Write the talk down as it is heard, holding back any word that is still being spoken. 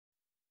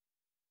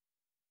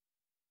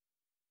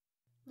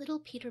Little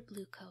Peter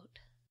Bluecoat.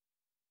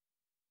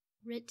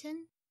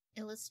 Written,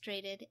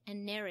 illustrated,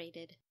 and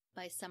narrated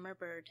by Summer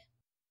Bird.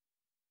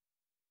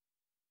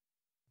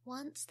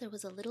 Once there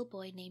was a little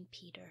boy named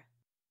Peter.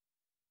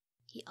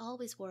 He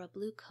always wore a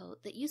blue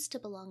coat that used to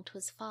belong to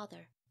his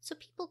father, so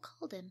people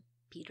called him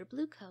Peter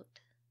Bluecoat.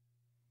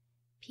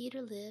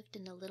 Peter lived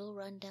in a little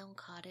run-down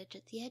cottage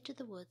at the edge of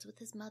the woods with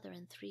his mother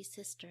and 3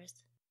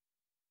 sisters.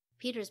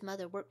 Peter's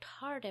mother worked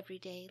hard every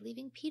day,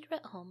 leaving Peter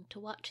at home to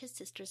watch his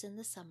sisters in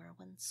the summer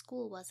when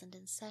school wasn't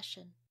in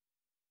session.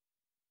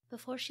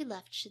 Before she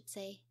left, she'd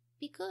say,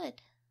 "Be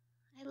good.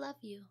 I love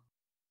you.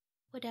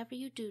 Whatever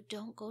you do,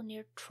 don't go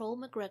near Troll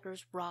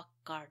McGregor's rock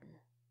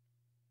garden."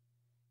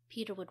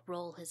 Peter would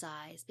roll his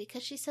eyes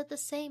because she said the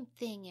same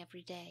thing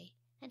every day,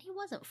 and he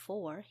wasn't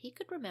 4. He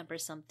could remember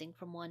something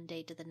from one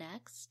day to the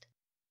next.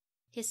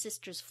 His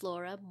sisters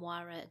Flora,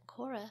 Moira, and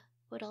Cora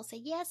would all say,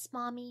 "Yes,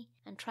 Mommy,"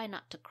 and try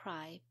not to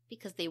cry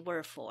because they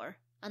were 4,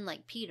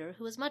 unlike Peter,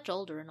 who was much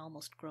older and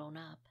almost grown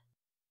up.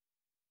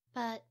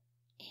 But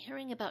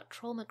hearing about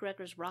Troll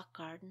McGregor's rock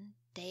garden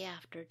day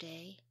after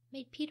day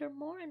made Peter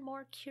more and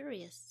more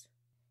curious.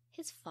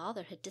 His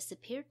father had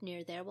disappeared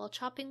near there while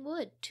chopping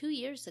wood 2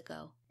 years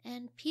ago,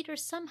 and Peter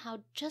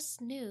somehow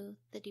just knew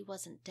that he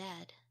wasn't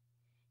dead.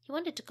 He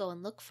wanted to go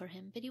and look for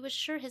him, but he was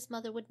sure his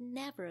mother would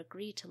never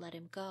agree to let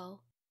him go.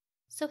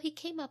 So he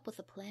came up with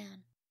a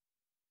plan.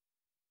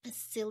 A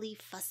silly,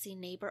 fussy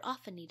neighbor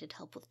often needed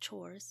help with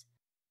chores.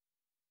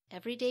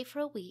 Every day for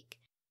a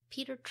week,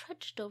 Peter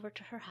trudged over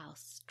to her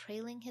house,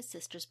 trailing his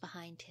sisters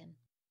behind him.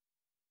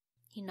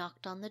 He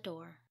knocked on the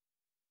door.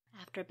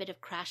 After a bit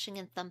of crashing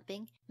and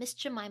thumping, Miss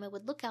Jemima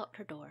would look out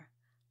her door.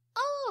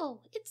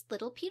 "Oh, it's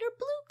little Peter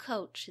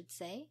Bluecoat," she'd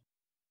say.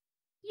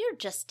 "You're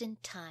just in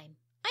time.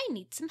 I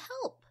need some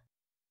help."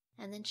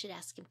 And then she'd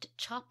ask him to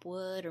chop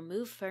wood or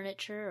move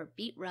furniture or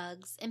beat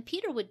rugs, and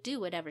Peter would do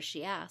whatever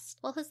she asked,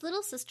 while his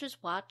little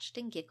sisters watched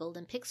and giggled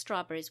and picked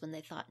strawberries when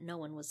they thought no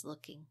one was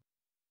looking.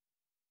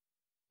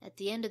 At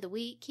the end of the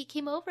week, he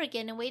came over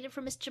again and waited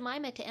for Miss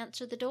Jemima to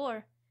answer the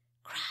door.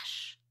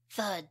 Crash,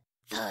 thud,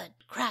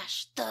 thud,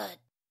 crash, thud.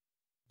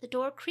 The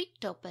door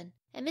creaked open,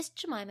 and Miss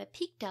Jemima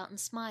peeked out and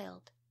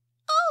smiled.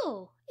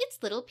 "Oh,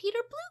 it's little Peter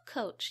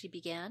Bluecoat," she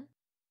began.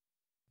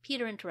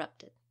 Peter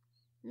interrupted.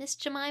 "Miss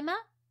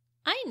Jemima,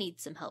 I need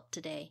some help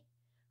today.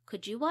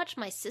 Could you watch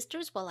my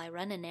sisters while I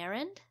run an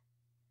errand?"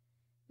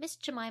 Miss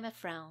Jemima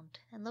frowned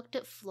and looked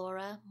at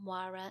Flora,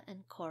 Moira,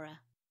 and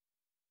Cora.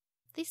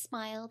 They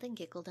smiled and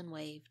giggled and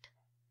waved.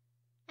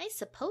 "I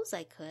suppose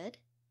I could.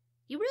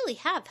 You really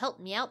have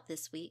helped me out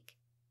this week.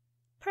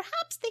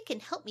 Perhaps they can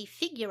help me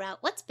figure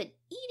out what's been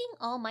eating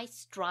all my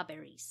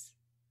strawberries."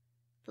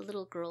 The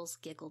little girls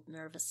giggled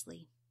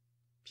nervously.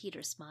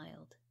 Peter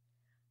smiled.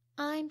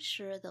 "I'm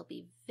sure they'll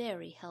be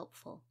very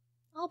helpful.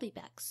 I'll be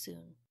back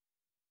soon."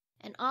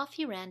 And off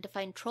he ran to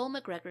find Troll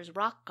McGregor's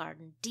rock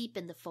garden deep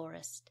in the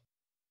forest.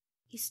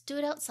 He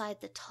stood outside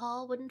the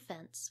tall wooden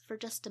fence for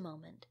just a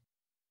moment.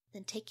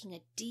 Then, taking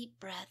a deep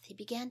breath, he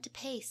began to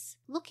pace,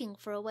 looking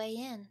for a way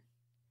in.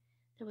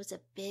 There was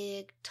a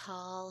big,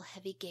 tall,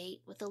 heavy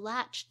gate with a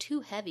latch too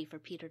heavy for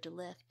Peter to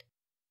lift.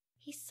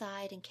 He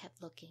sighed and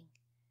kept looking.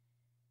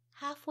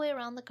 Halfway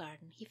around the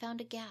garden, he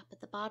found a gap at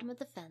the bottom of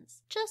the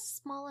fence, just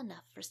small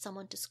enough for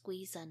someone to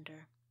squeeze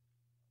under.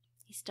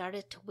 He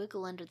started to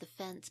wiggle under the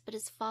fence, but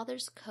his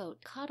father's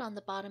coat caught on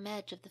the bottom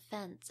edge of the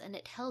fence, and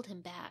it held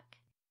him back.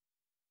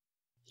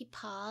 He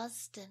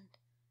paused and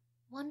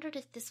wondered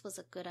if this was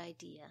a good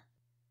idea.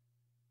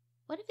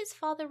 What if his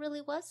father really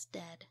was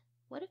dead?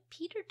 What if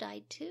Peter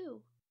died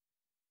too?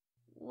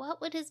 What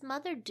would his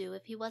mother do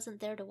if he wasn't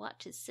there to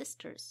watch his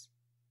sisters?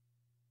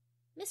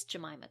 Miss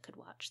Jemima could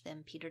watch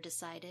them, Peter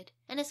decided,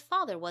 and his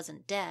father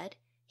wasn't dead.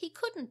 He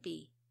couldn't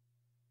be.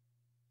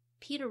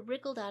 Peter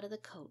wriggled out of the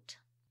coat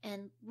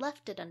and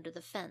left it under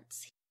the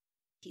fence.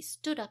 He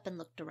stood up and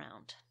looked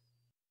around.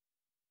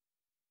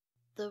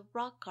 The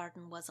rock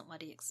garden wasn't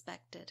what he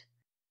expected.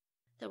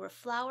 There were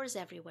flowers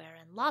everywhere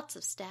and lots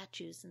of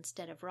statues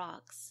instead of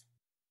rocks.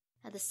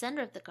 At the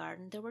center of the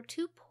garden there were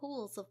 2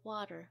 pools of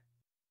water.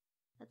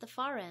 At the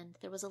far end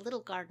there was a little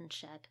garden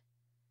shed.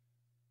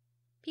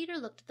 Peter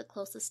looked at the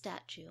closest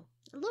statue.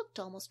 It looked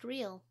almost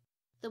real.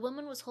 The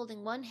woman was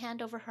holding one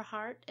hand over her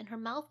heart, and her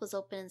mouth was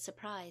open in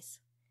surprise.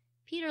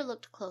 Peter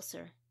looked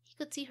closer. He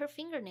could see her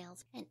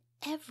fingernails and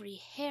every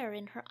hair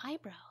in her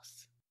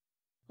eyebrows.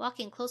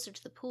 Walking closer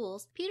to the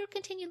pools, Peter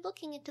continued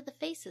looking into the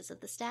faces of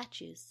the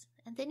statues,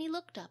 and then he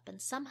looked up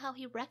and somehow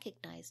he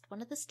recognized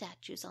one of the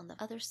statues on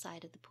the other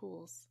side of the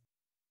pools.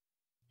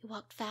 He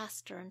walked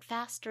faster and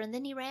faster, and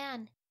then he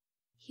ran.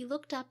 He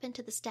looked up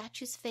into the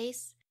statue's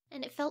face,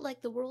 and it felt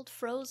like the world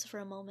froze for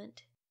a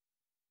moment.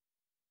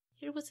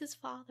 Here was his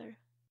father.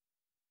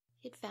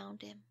 He had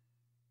found him.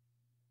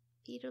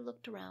 Peter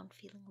looked around,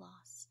 feeling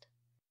lost.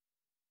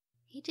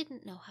 He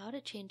didn't know how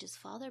to change his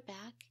father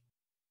back.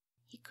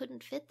 He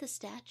couldn't fit the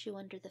statue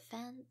under the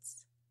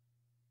fence.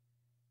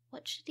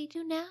 What should he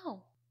do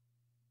now?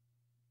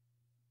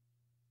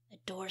 A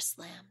door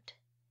slammed,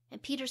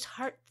 and Peter's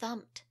heart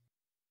thumped.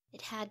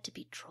 It had to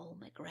be Troll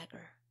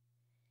McGregor.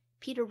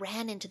 Peter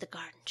ran into the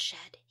garden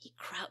shed. He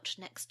crouched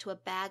next to a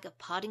bag of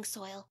potting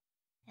soil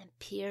and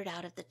peered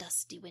out of the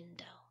dusty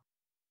window.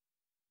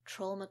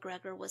 Troll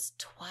McGregor was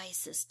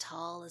twice as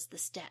tall as the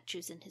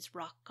statues in his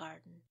rock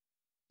garden.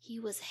 He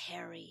was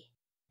hairy,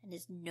 and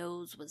his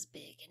nose was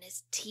big, and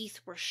his teeth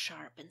were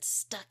sharp and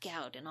stuck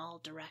out in all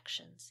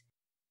directions.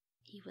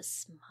 He was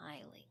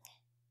smiling,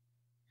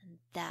 and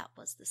that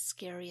was the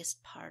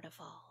scariest part of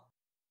all.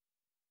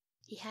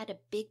 He had a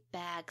big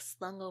bag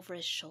slung over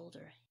his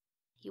shoulder.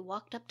 He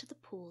walked up to the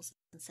pools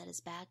and set his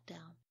bag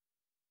down.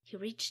 He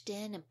reached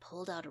in and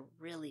pulled out a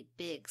really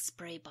big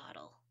spray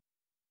bottle.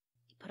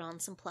 He put on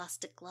some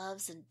plastic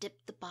gloves and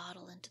dipped the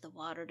bottle into the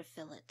water to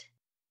fill it.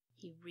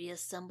 He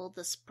reassembled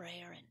the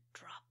sprayer and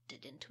dropped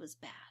it into his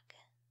bag.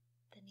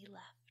 Then he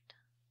left.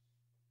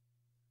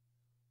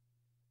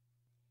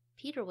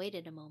 Peter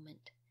waited a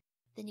moment.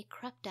 Then he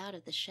crept out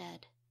of the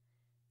shed.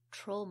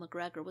 Troll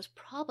McGregor was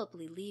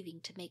probably leaving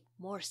to make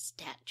more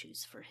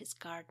statues for his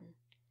garden.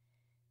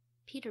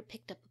 Peter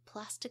picked up a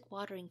plastic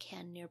watering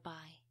can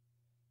nearby.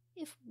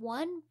 If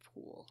one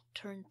pool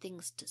turned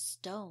things to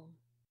stone,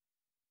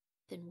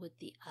 then would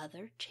the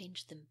other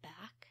change them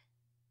back?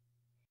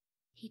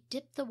 He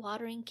dipped the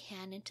watering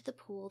can into the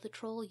pool the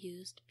troll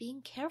used,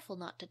 being careful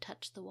not to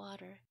touch the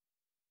water.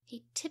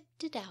 He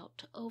tipped it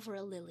out over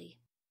a lily.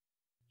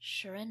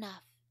 Sure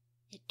enough,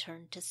 it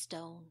turned to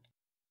stone.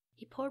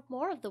 He poured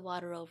more of the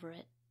water over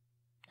it.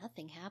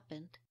 Nothing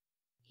happened.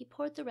 He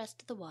poured the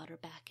rest of the water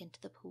back into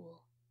the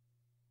pool.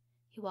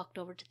 He walked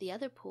over to the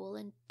other pool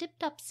and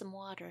dipped up some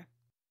water.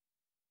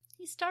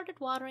 He started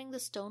watering the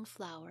stone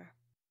flower.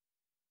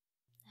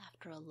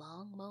 After a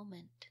long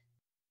moment,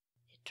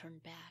 it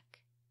turned back.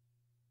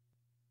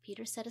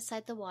 Peter set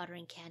aside the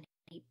watering can and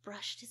he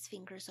brushed his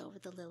fingers over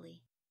the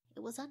lily.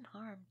 It was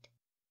unharmed.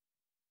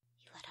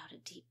 He let out a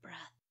deep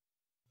breath.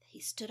 He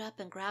stood up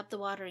and grabbed the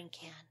watering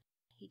can.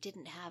 He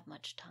didn't have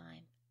much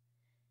time.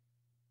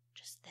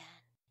 Just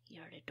then, he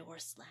heard a door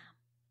slam.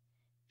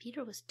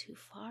 Peter was too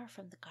far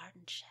from the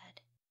garden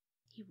shed.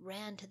 He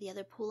ran to the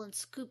other pool and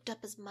scooped up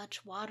as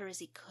much water as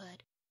he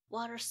could.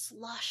 Water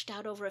sloshed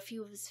out over a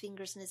few of his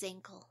fingers and his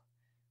ankle.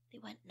 They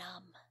went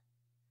numb.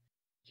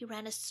 He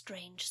ran a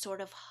strange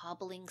sort of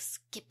hobbling,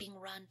 skipping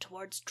run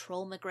towards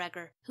Troll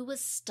McGregor, who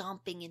was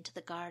stomping into the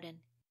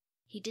garden.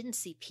 He didn't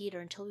see Peter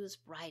until he was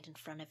right in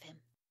front of him.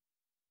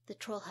 The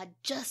troll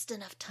had just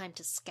enough time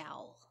to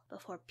scowl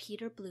before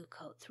Peter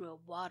Bluecoat threw a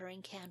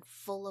watering can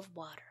full of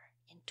water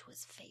into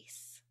his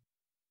face.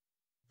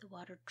 The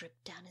water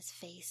dripped down his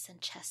face and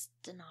chest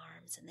and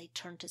arms, and they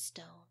turned to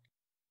stone.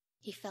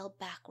 He fell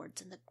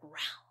backwards, and the ground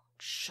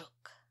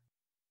shook.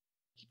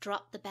 He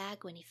dropped the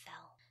bag when he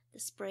fell. The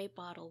spray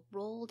bottle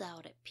rolled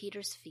out at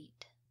Peter's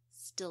feet,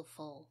 still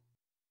full.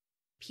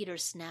 Peter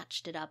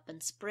snatched it up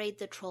and sprayed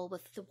the troll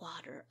with the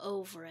water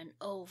over and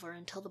over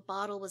until the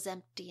bottle was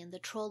empty and the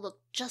troll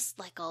looked just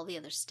like all the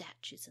other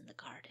statues in the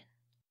garden.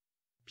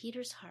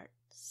 Peter's heart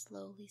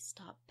slowly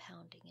stopped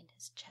pounding in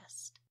his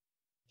chest.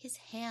 His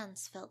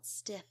hands felt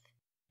stiff,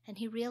 and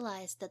he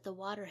realized that the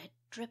water had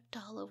dripped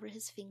all over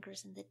his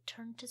fingers and they'd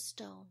turned to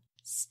stone,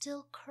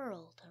 still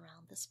curled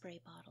around the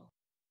spray bottle.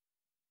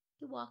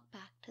 He walked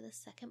back to the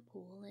second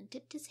pool and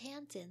dipped his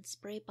hands in,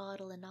 spray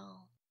bottle and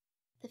all.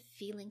 The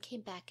feeling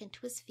came back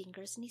into his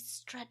fingers and he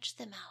stretched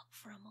them out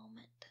for a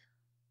moment.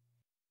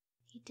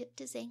 He dipped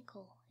his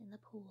ankle in the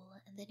pool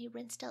and then he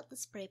rinsed out the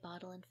spray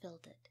bottle and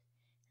filled it.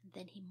 And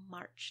then he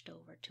marched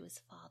over to his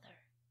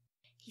father.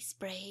 He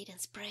sprayed and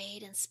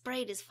sprayed and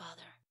sprayed his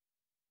father.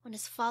 When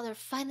his father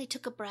finally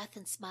took a breath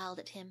and smiled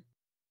at him,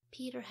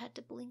 Peter had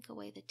to blink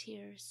away the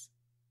tears.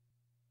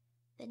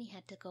 Then he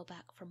had to go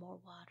back for more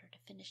water to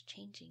finish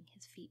changing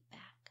his feet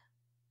back.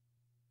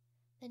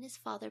 Then his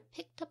father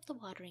picked up the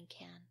watering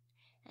can,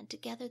 and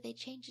together they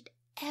changed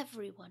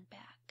everyone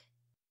back.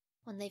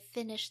 When they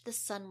finished, the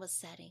sun was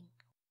setting.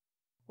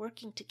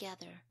 Working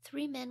together,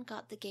 3 men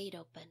got the gate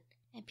open,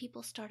 and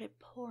people started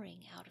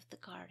pouring out of the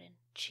garden,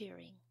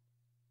 cheering.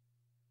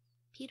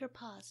 Peter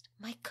paused.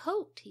 "My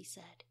coat," he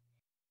said.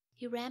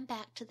 He ran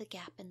back to the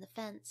gap in the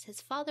fence,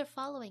 his father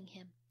following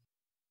him.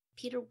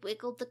 Peter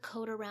wiggled the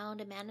coat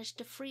around and managed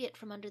to free it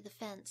from under the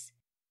fence.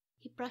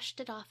 He brushed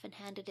it off and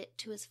handed it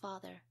to his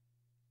father.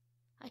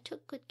 "I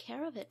took good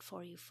care of it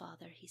for you,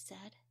 Father," he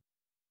said.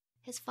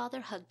 His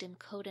father hugged him,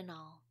 coat and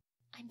all.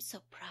 "I'm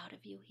so proud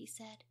of you," he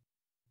said.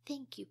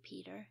 "Thank you,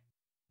 Peter.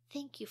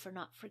 Thank you for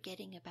not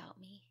forgetting about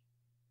me."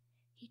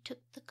 He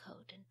took the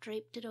coat and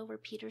draped it over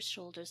Peter's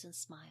shoulders and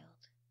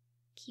smiled.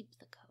 "Keep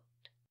the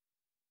coat."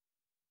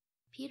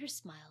 Peter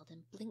smiled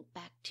and blinked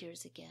back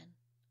tears again.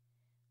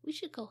 "We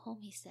should go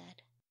home," he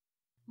said.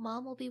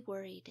 "Mom will be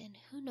worried, and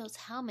who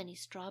knows how many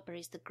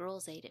strawberries the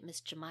girls ate at Miss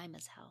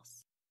Jemima's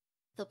house.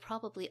 They'll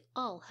probably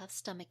all have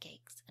stomach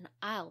aches, and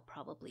I'll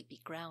probably be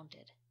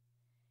grounded."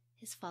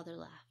 His father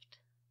laughed.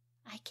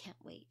 "I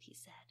can't wait," he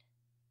said.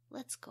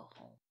 "Let's go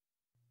home."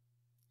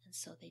 And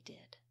so they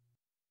did.